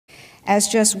As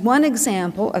just one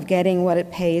example of getting what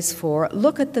it pays for,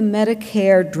 look at the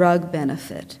Medicare drug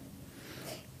benefit.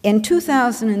 In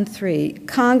 2003,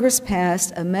 Congress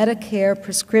passed a Medicare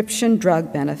prescription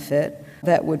drug benefit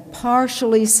that would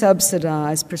partially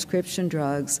subsidize prescription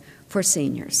drugs for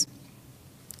seniors.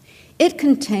 It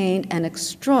contained an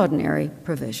extraordinary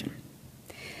provision.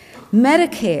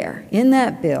 Medicare, in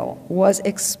that bill, was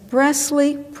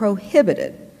expressly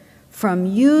prohibited from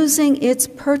using its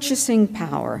purchasing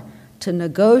power to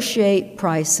negotiate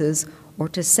prices or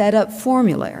to set up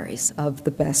formularies of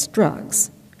the best drugs.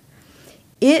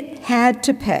 It had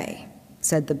to pay,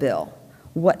 said the bill,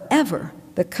 whatever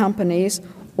the companies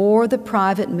or the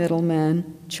private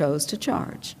middlemen chose to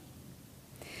charge.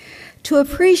 To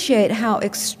appreciate how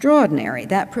extraordinary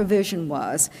that provision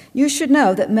was, you should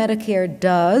know that Medicare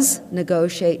does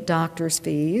negotiate doctors'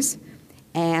 fees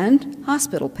and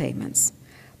hospital payments,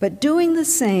 but doing the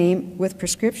same with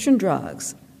prescription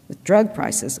drugs, with drug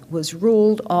prices, was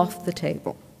ruled off the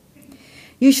table.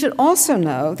 You should also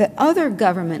know that other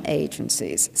government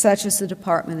agencies, such as the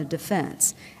Department of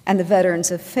Defense and the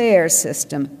Veterans Affairs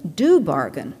system, do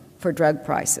bargain for drug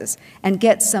prices and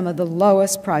get some of the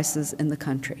lowest prices in the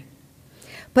country.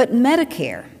 But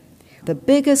Medicare, the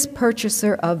biggest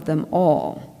purchaser of them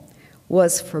all,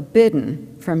 was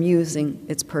forbidden from using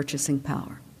its purchasing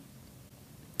power.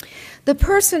 The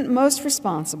person most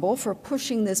responsible for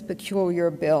pushing this peculiar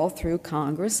bill through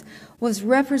Congress was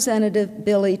Representative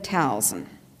Billy Towson,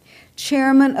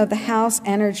 chairman of the House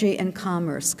Energy and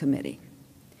Commerce Committee.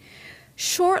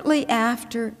 Shortly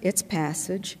after its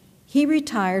passage, he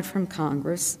retired from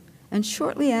Congress, and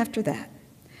shortly after that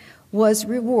was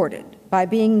rewarded by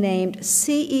being named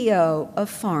CEO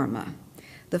of PhRMA,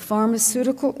 the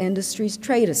Pharmaceutical Industries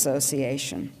Trade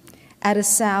Association, at a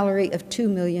salary of $2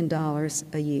 million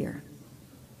a year.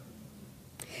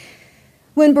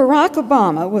 When Barack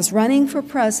Obama was running for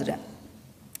president,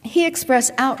 he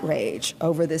expressed outrage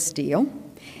over this deal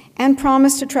and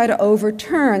promised to try to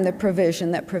overturn the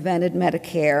provision that prevented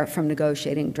Medicare from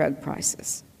negotiating drug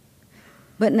prices.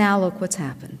 But now look what's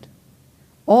happened.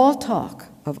 All talk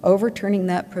of overturning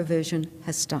that provision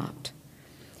has stopped.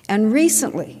 And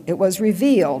recently it was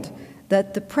revealed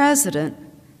that the president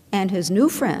and his new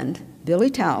friend, Billy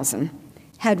Towson,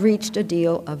 had reached a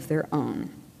deal of their own.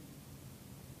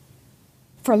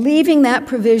 For leaving that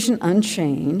provision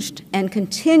unchanged and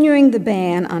continuing the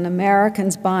ban on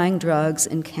Americans buying drugs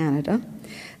in Canada,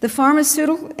 the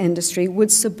pharmaceutical industry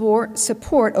would support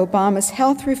Obama's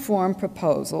health reform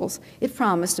proposals. It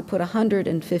promised to put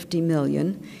 $150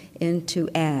 million into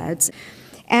ads,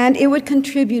 and it would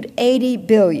contribute $80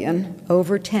 billion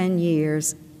over 10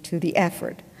 years to the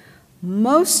effort,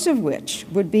 most of which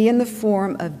would be in the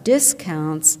form of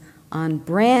discounts on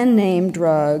brand-name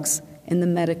drugs in the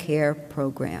Medicare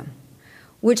program,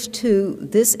 which to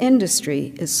this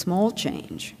industry is small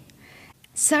change.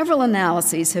 Several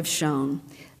analyses have shown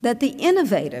that the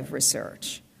innovative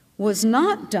research was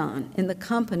not done in the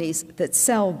companies that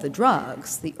sell the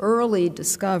drugs, the early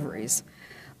discoveries,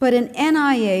 but in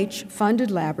NIH-funded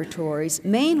laboratories,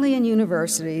 mainly in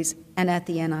universities and at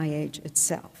the NIH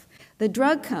itself. The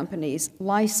drug companies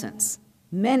license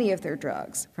many of their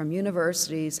drugs from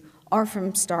universities or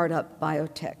from startup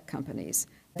biotech companies.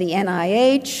 The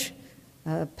NIH,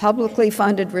 publicly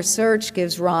funded research,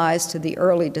 gives rise to the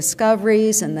early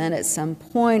discoveries, and then at some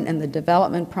point in the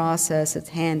development process, it's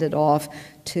handed off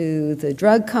to the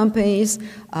drug companies.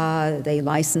 They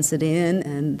license it in,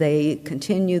 and they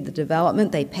continue the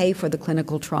development. They pay for the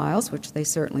clinical trials, which they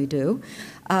certainly do,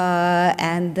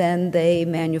 and then they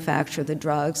manufacture the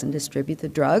drugs and distribute the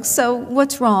drugs. So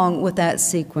what's wrong with that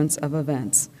sequence of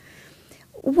events?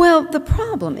 Well, the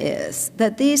problem is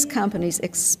that these companies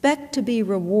expect to be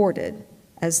rewarded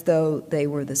as though they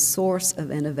were the source of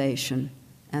innovation,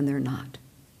 and they're not.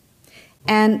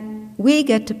 And we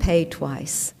get to pay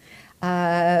twice.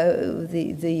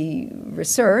 The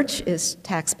research is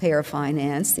taxpayer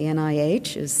financed, the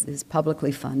NIH is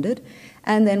publicly funded,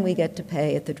 and then we get to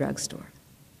pay at the drugstore.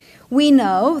 We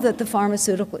know that the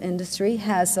pharmaceutical industry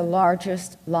has the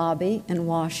largest lobby in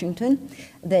Washington.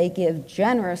 They give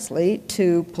generously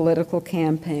to political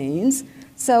campaigns.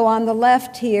 So on the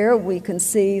left here, we can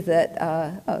see that,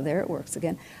 oh, there it works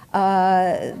again,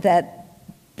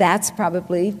 that's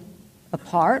probably a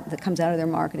part that comes out of their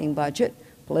marketing budget,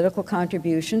 political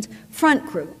contributions, front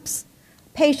groups,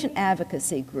 patient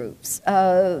advocacy groups,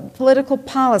 political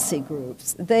policy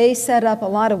groups. They set up a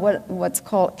lot of what's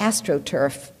called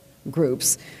AstroTurf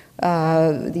groups.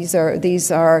 These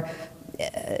are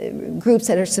groups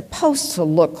that are supposed to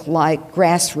look like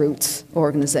grassroots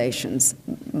organizations,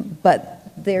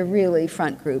 but they're really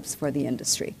front groups for the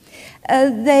industry.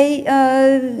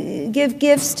 They give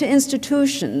gifts to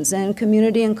institutions and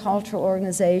community and cultural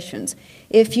organizations.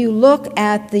 If you look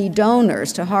at the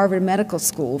donors to Harvard Medical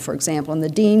School, for example, in the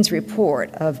Dean's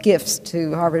report of gifts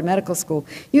to Harvard Medical School,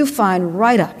 you find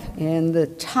right up in the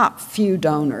top few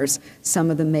donors some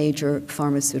of the major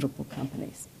pharmaceutical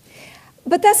companies.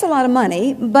 But that's a lot of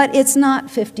money, but it's not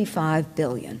 $55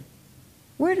 billion.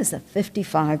 Where does the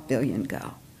 $55 billion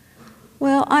go?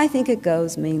 Well, I think it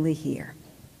goes mainly here,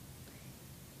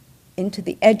 into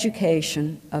the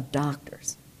education of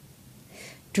doctors.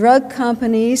 Drug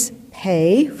companies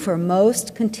pay for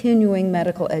most continuing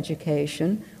medical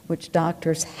education, which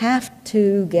doctors have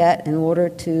to get in order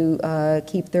to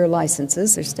keep their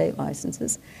licenses, their state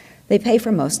licenses. They pay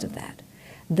for most of that.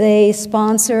 They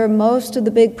sponsor most of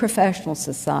the big professional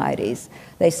societies.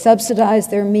 They subsidize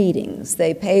their meetings.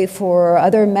 They pay for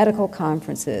other medical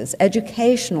conferences,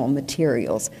 educational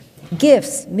materials,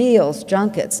 gifts, meals,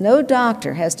 junkets. No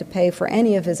doctor has to pay for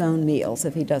any of his own meals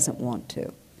if he doesn't want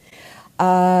to.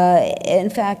 In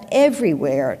fact,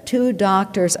 everywhere two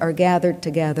doctors are gathered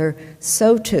together,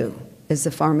 so too is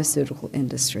the pharmaceutical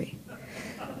industry.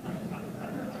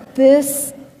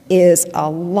 This is a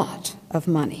lot of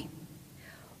money.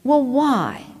 Well,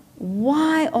 why?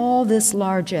 Why all this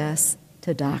largesse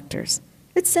to doctors?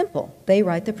 It's simple. They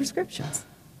write the prescriptions.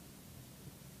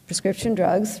 Prescription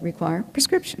drugs require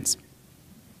prescriptions.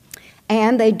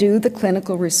 And they do the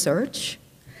clinical research.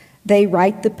 They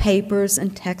write the papers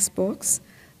and textbooks.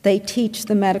 They teach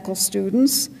the medical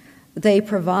students. They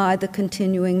provide the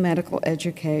continuing medical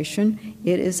education.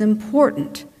 It is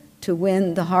important to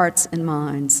win the hearts and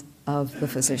minds of the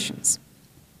physicians.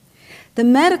 The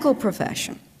medical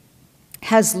profession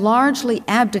has largely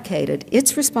abdicated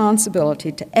its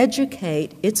responsibility to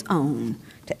educate its own,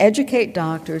 to educate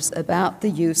doctors about the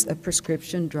use of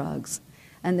prescription drugs.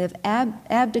 And they've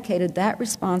abdicated that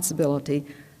responsibility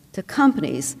to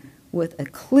companies with a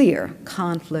clear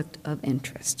conflict of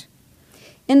interest.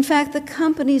 In fact, the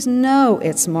companies know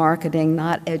it's marketing,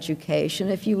 not education.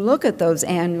 If you look at those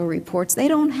annual reports, they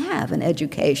don't have an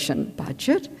education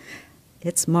budget.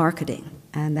 It's marketing,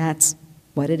 and that's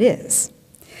what it is.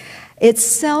 It's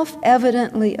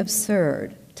self-evidently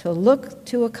absurd to look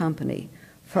to a company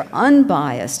for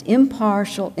unbiased,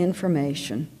 impartial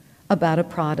information about a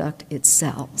product it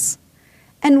sells.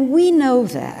 And we know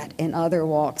that in other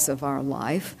walks of our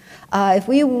life. If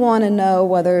we want to know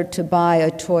whether to buy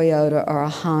a Toyota or a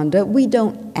Honda, we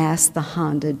don't ask the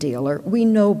Honda dealer. We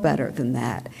know better than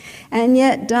that. And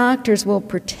yet doctors will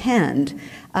pretend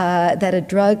that a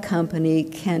drug company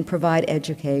can provide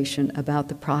education about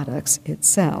the products it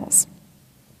sells.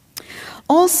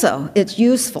 Also, it's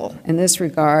useful in this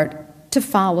regard to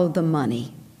follow the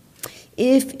money.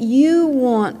 If you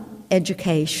want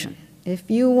education,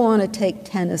 if you want to take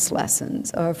tennis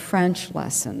lessons or French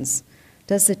lessons,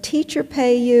 does the teacher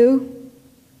pay you?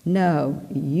 No,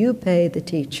 you pay the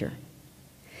teacher.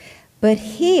 But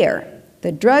here,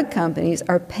 the drug companies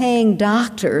are paying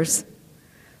doctors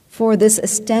for this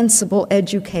ostensible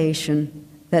education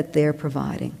that they're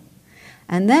providing.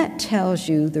 And that tells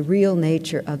you the real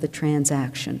nature of the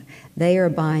transaction. They are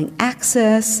buying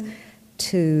access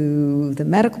to the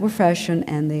medical profession,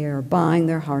 and they are buying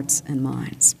their hearts and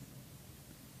minds.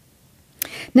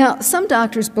 Now, some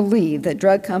doctors believe that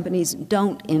drug companies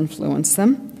don't influence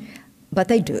them, but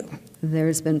they do.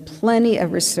 There's been plenty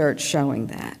of research showing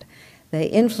that. They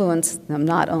influence them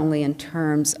not only in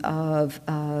terms of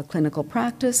clinical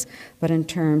practice, but in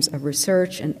terms of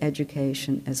research and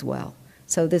education as well.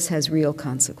 So this has real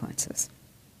consequences.